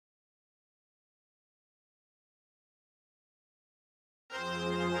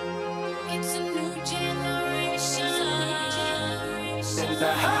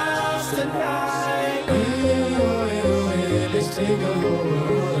the house tonight. Let's take a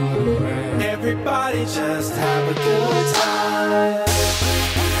look. Everybody just have a good time.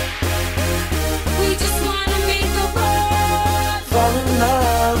 We just wanna make the world fall in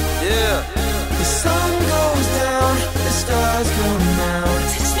love. Yeah. The sun goes down, the stars come out.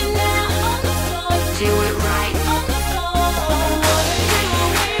 touch me now on the floor. Do it right on the floor. What are you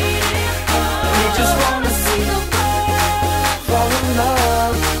waiting for? We just wanna see the world fall in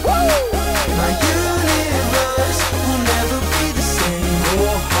love. My universe will never be the same. Go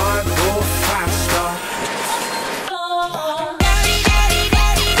hard, go faster. floor. Daddy, daddy,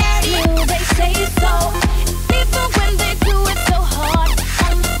 daddy, daddy, they say so. People when they do it so hard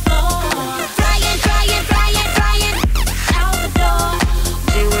on the floor. Trying, trying, trying, trying out the door.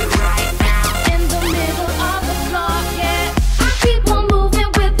 Do it right now in the middle of the floor. Yeah, I keep on moving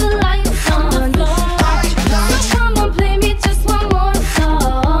with the lights on the floor. So come on, play me just one more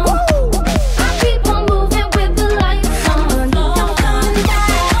song. I keep on moving with the lights on the floor. Think I'm coming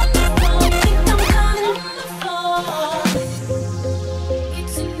back on the floor. Think I'm coming on the floor.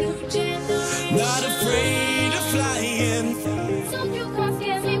 It's a new generation. Not afraid of flying. So you can't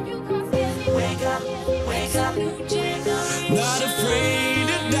scare me, you can't scare me. Wake up, wake up, new generation. Not afraid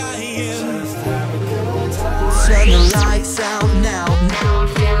of dying. Turn the lights out now. Now I'm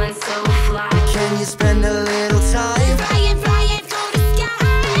feeling so fly. Can you spend a little time? Flying, flying through the sky.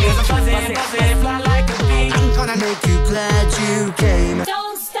 Buzzing, buzzing, fly like a bee. I'm gonna make you glad you came.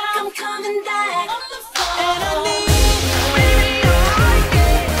 Don't stop, I'm coming back on the floor. And I need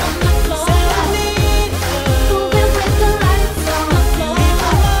on the floor. Moving with the lights on the floor.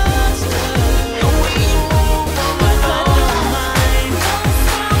 the way you move, but I don't mind.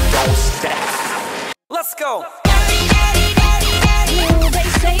 Don't stop. Let's go. Daddy, daddy, daddy, daddy, they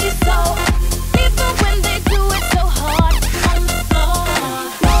say so. People when they do it so hard on the floor.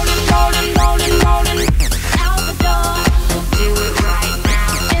 Rolling, rolling, rolling, rolling out the door. Do it right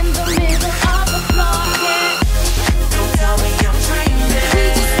now in the middle of the floor. Yeah, Don't tell me I'm dreaming. we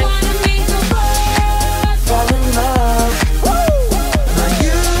just wanna make the world Fall in love. My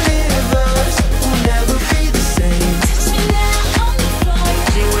universe will never be the same. touch me now on the floor.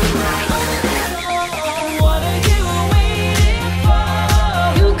 Do it right on the floor. What are you waiting for?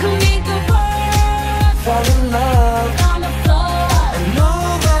 You can make the world Fall in love. on the floor. And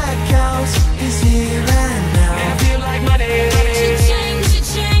all that counts is here and now. I feel like money. Cha-ching,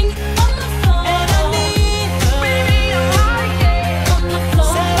 cha-ching on the floor. And I need, baby, I like it. On the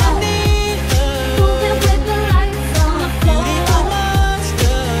floor. Said I need Moving with the lights on the floor. beautiful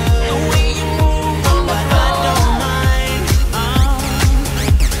monster. The way you move, but I don't mind.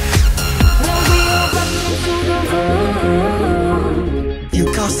 When we are running through the room. You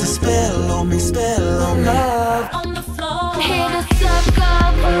cast a spell on me, spell on love. On the floor. Hit a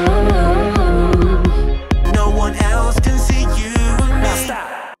circle. No one else can see you. Now stop.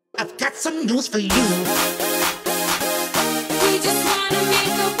 I've got some news for you. We just wanna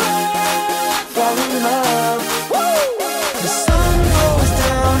make the world Fall in love. The sun goes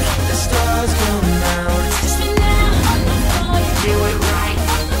down, the stars come out. touch me now on the floor. Do it right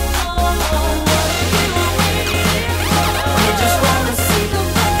on the floor. What are you waiting for? We just wanna see the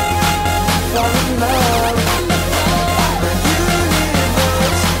world fall in love. on the floor. My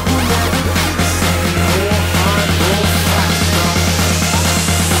universe will never be the same. Go hard, go faster.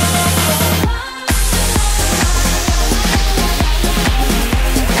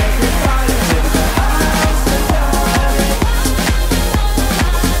 Everybody in the house tonight.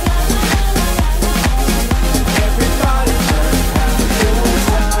 Everybody just have a good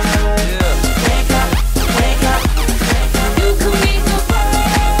time. Yeah. Wake up, wake up, You can make the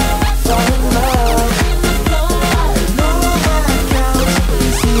world fall in love. on the floor. No that counts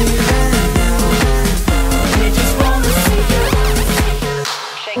is here and now. We just wanna see you.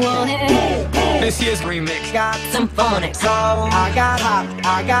 This year's remix. Got some phonics. So I got hot,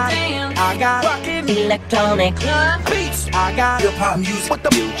 I got rockin' electronic beats, I got hip hop music with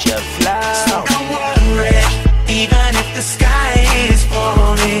the Future flow. don't worry, even if the sky is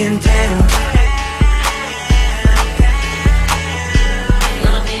falling down.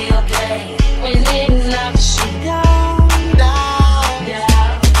 Gonna be okay when it knocks you down.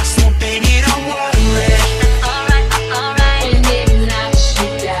 So baby, don't worry, Alright, alright. When it knocks you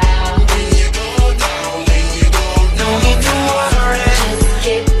down. when you go down, don't need to worry. Just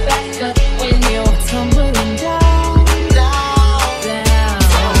get back up when you're tumbling down.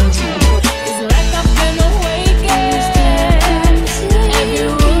 It's like I've been awakened. Every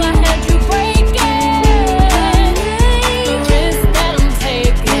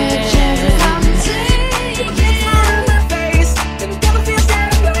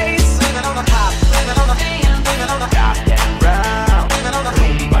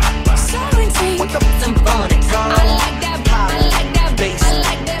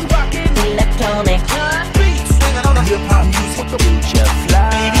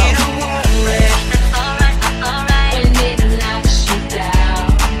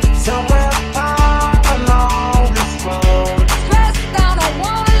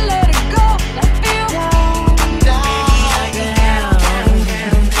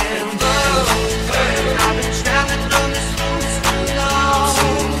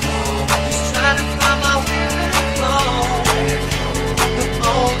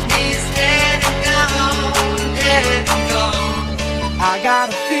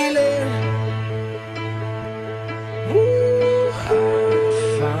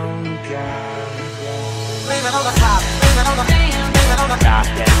rock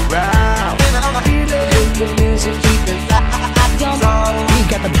and roll. The music keeping we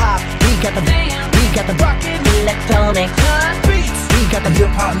got the pop, we got the rockin' electronic beats. We got the hip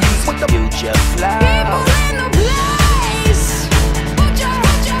hop music with the Future flow. People in the